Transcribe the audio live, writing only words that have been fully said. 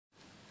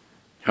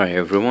Hi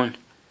everyone,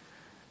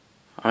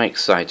 I'm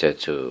excited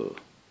to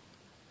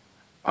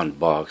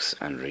unbox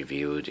and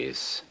review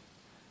this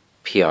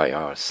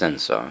PIR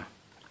sensor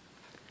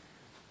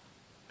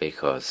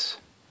because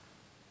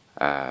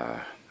I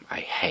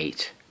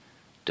hate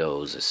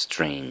those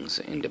strings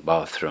in the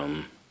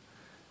bathroom.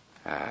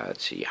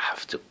 So you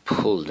have to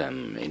pull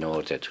them in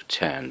order to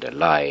turn the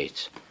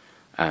light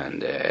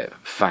and the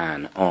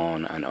fan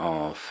on and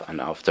off, and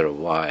after a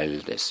while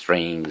the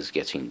strings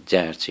getting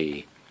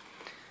dirty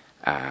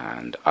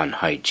and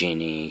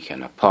unhygienic,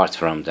 and apart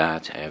from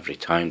that, every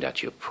time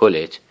that you pull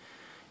it,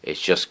 it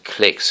just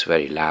clicks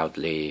very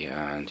loudly,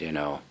 and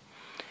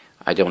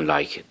I don't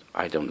like it.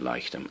 I don't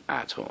like them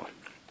at all.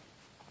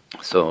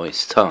 So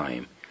it's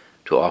time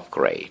to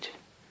upgrade,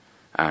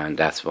 and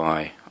that's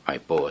why I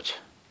bought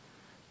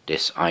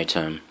this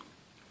item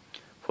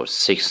for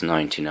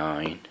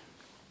 $6.99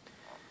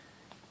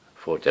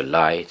 for the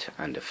light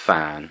and the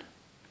fan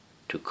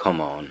to come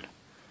on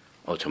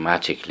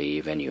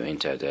automatically when you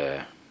enter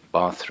the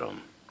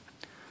bathroom,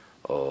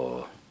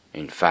 or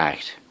in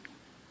fact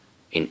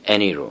in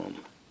any room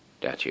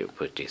that you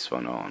put this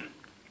one on,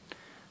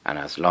 and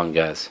as long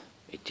as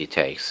it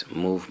detects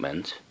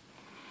movement,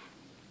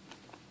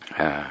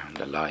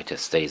 the light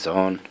stays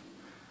on,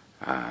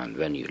 and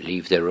when you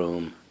leave the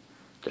room,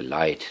 the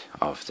light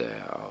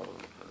after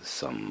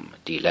some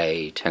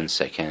delay, 10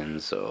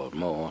 seconds or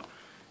more,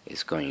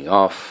 is going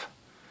off.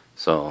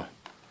 So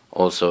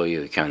also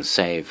you can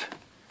save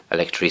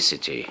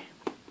electricity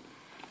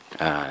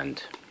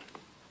and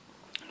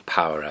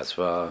power as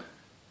well.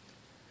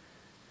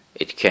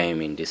 It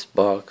came in this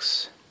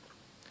box,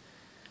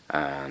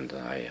 and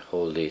I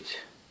hold it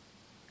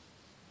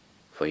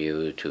for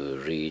you to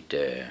read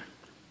the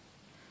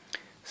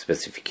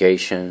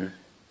specification.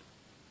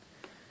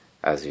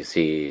 As you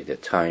see, the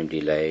time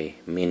delay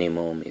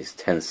minimum is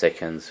 10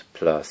 seconds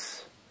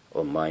plus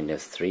or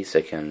minus 3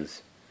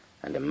 seconds,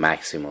 and the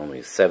maximum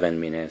is 7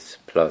 minutes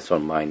plus or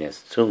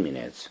minus 2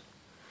 minutes.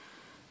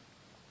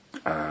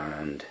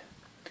 And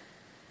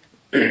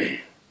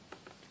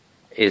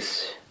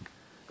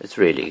it's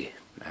really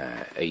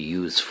a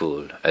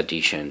useful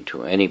addition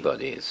to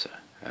anybody's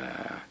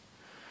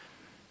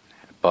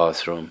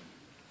bathroom,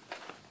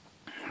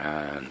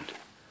 and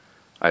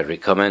I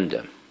recommend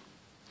them,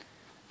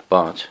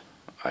 but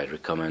I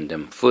recommend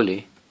them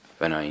fully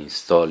when I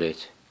install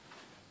it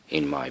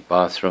in my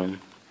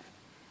bathroom,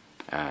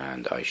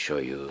 and I show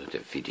you the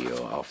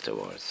video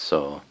afterwards.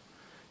 So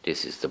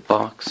this is the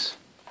box,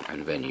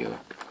 and when you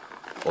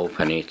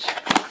open it,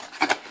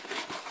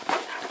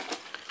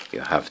 you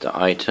have the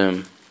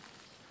item,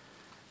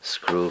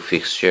 screw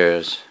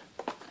fixtures,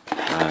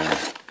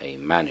 and a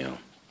manual.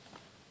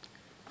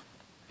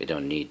 We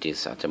don't need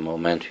this at the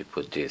moment. We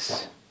put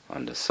this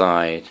on the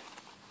side,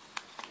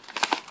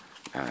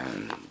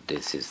 and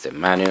this is the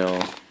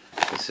manual.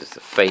 This is the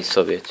face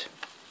of it,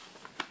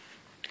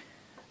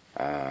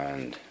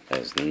 and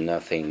there's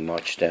nothing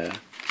much there.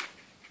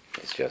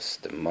 It's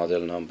just the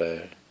model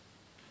number,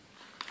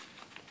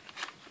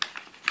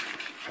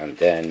 and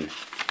then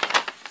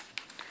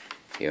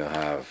you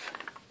have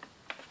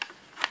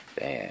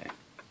the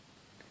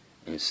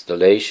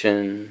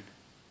installation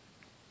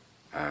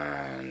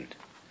and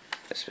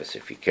the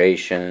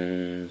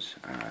specifications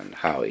and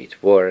how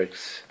it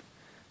works,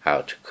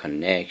 how to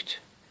connect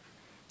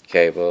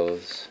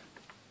cables.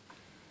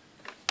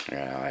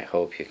 I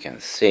hope you can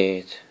see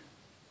it.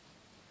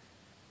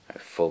 I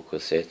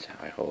focus it,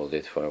 I hold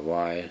it for a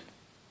while.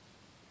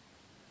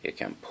 You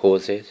can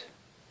pause it,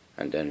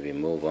 and then we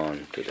move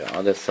on to the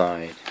other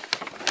side,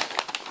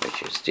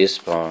 which is this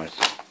part,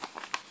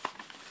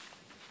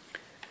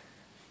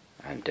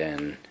 and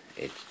then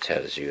it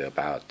tells you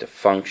about the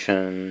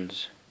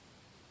functions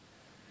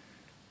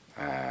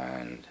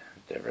and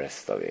the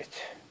rest of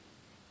it.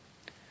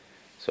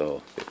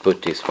 So we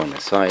put this one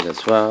aside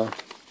as well.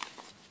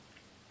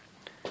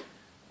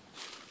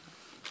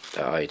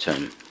 The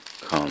item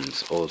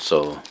comes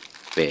also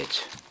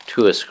with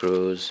 2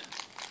 screws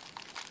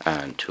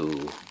and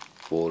 2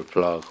 wall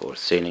plug or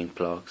ceiling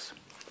plugs.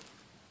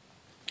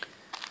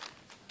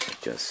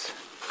 Just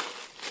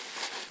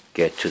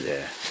get to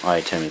the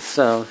item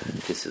itself.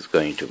 This is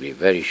going to be a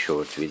very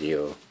short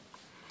video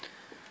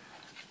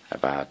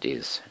about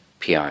this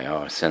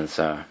PIR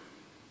sensor.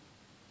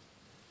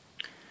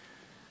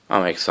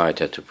 I'm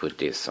excited to put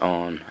this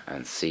on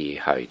and see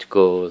how it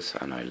goes,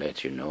 and I'll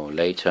let you know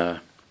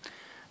later.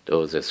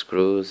 Those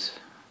screws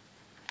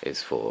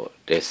is for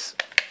this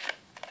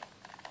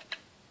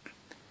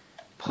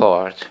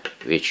part,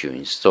 which you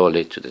install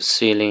it to the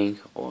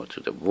ceiling or to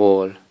the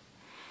wall,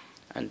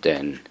 and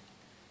then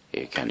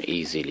you can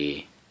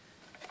easily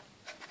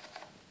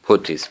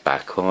put this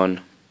back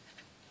on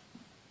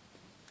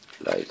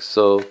like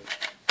so,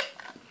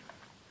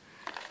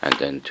 and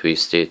then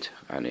twist it,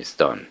 and it's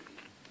done.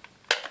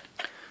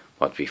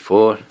 But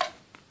before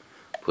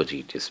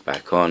putting this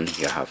back on,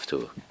 you have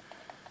to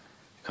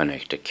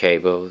connect the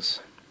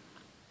cables,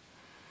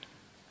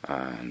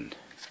 and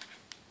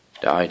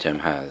the item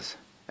has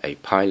a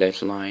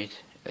pilot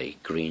light, a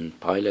green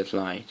pilot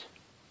light,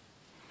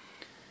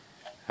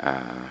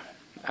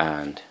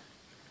 and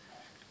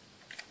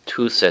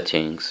two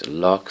settings,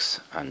 locks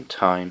and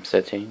time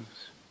settings.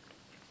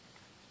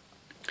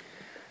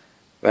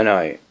 When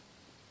I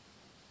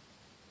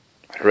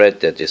read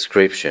the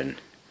description,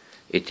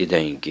 it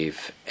didn't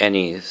give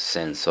any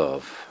sense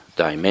of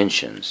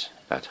dimensions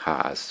that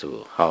has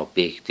to how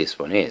big this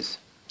one is,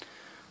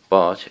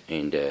 but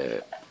in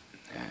the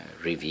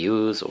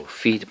reviews or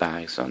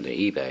feedbacks on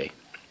the eBay,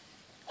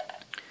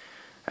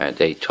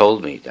 they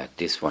told me that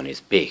this one is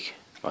big,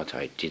 but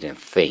I didn't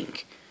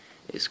think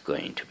it's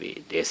going to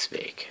be this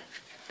big.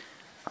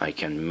 I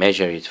can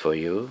measure it for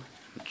you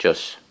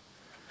just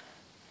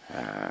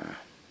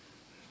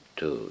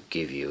to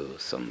give you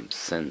some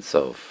sense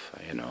of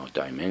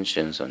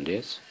dimensions on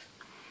this.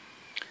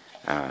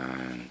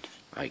 And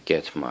I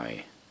get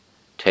my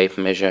tape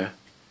measure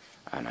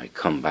and I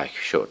come back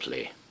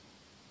shortly.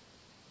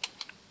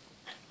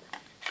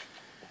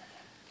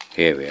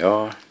 Here we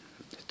are,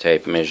 the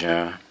tape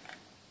measure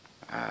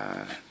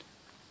and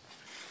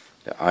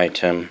the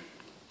item.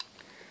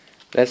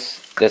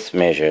 Let's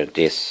measure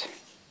this,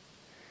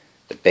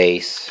 the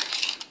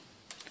base,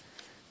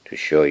 to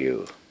show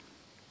you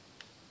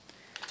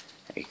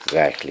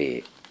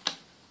exactly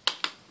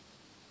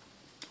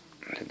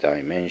the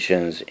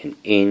dimensions in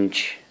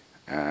inch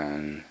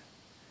and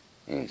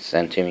in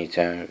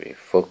centimeter. We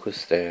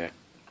focus the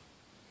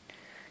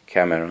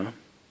camera.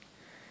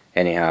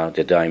 Anyhow,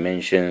 the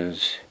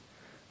dimensions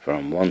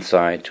from one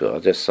side to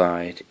other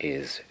side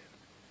is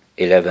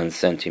 11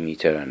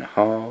 centimeter and a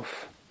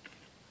half,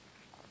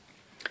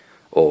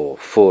 or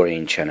 4.5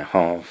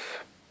 inches,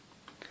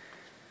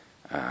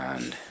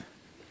 and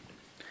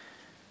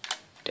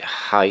the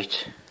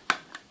height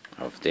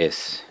of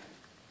this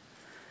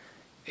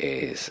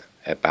is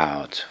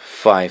about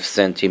 5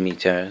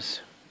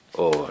 centimeters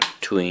or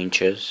 2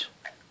 inches,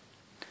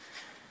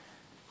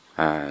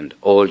 and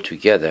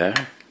altogether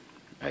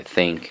I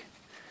think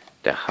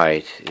the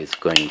height is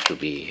going to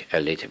be a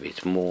little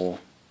bit more.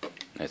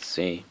 Let's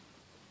see.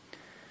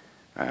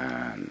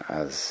 And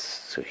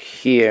as to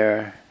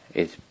here,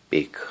 it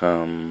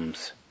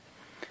becomes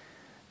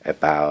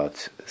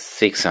about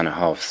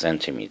 6.5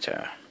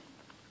 centimeters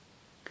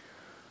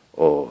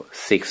or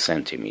 6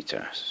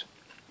 centimeters.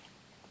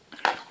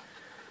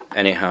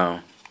 Anyhow,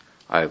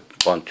 I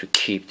want to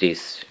keep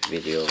this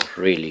video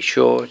really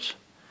short,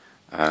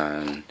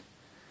 and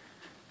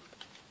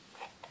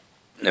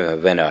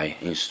when I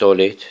install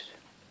it,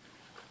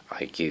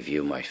 I give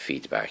you my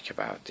feedback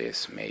about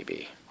this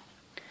maybe.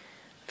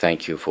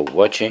 Thank you for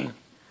watching,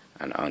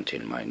 and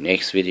until my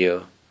next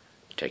video,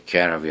 take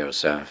care of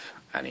yourself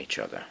and each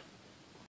other.